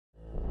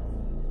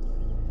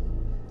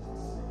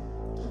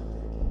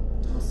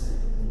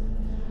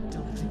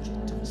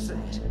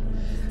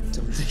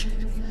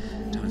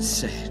Don't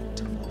say it.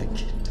 Don't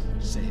think it.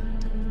 Don't say it.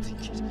 Don't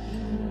think it.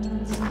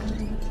 Don't say it. Don't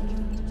think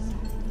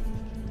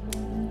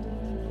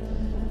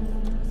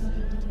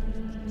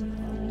it.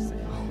 Don't say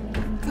it. Oh,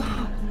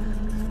 God.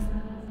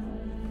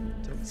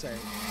 Don't say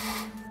it.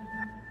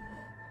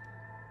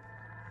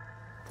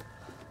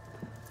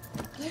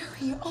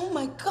 Larry, oh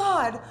my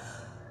God.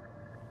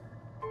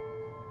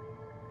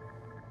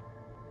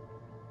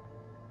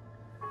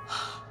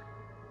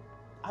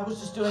 I was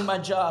just doing my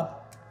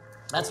job.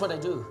 That's what I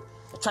do.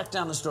 I track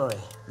down the story.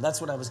 That's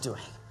what I was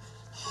doing.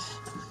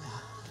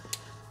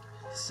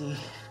 See,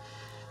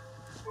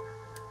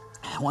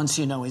 once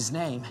you know his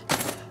name,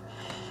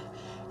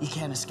 you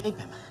can't escape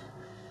him.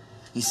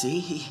 You see,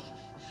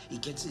 he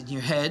gets in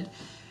your head,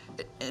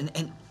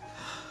 and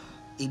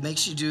he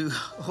makes you do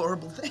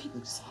horrible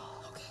things.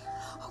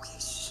 Okay,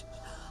 shh.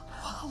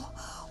 Wow,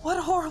 what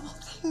horrible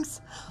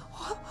things.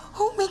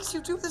 Who makes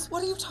you do this?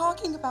 What are you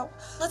talking about?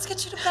 Let's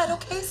get you to bed,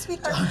 okay,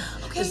 sweetheart?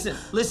 Okay?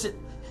 Listen.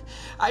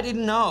 I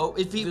didn't know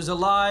if he was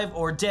alive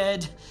or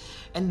dead.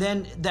 And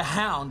then the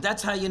hound,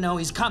 that's how you know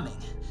he's coming.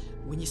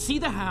 When you see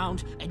the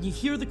hound and you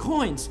hear the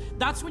coins,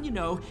 that's when you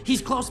know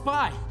he's close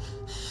by.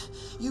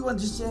 You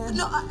understand?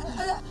 No,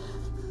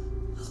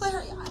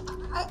 Larry,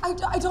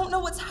 I don't know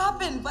what's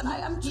happened, but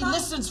I'm trying. He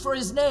listens for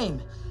his name.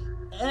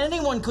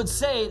 Anyone could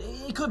say it.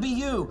 It could be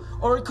you,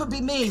 or it could be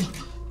me.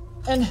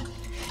 And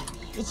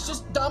it's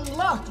just dumb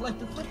luck, like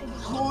the flip of a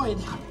coin.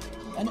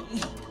 And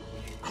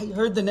I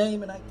heard the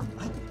name, and I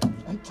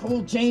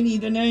told Janie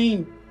the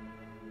name.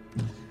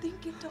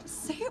 Think it, don't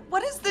say it.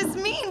 What does this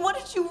mean? What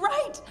did you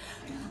write?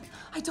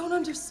 I don't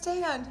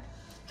understand.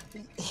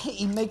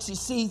 He makes you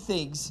see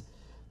things,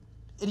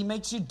 and he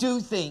makes you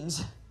do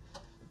things.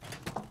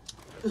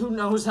 Who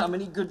knows how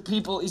many good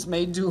people he's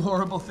made do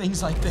horrible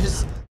things like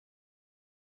this?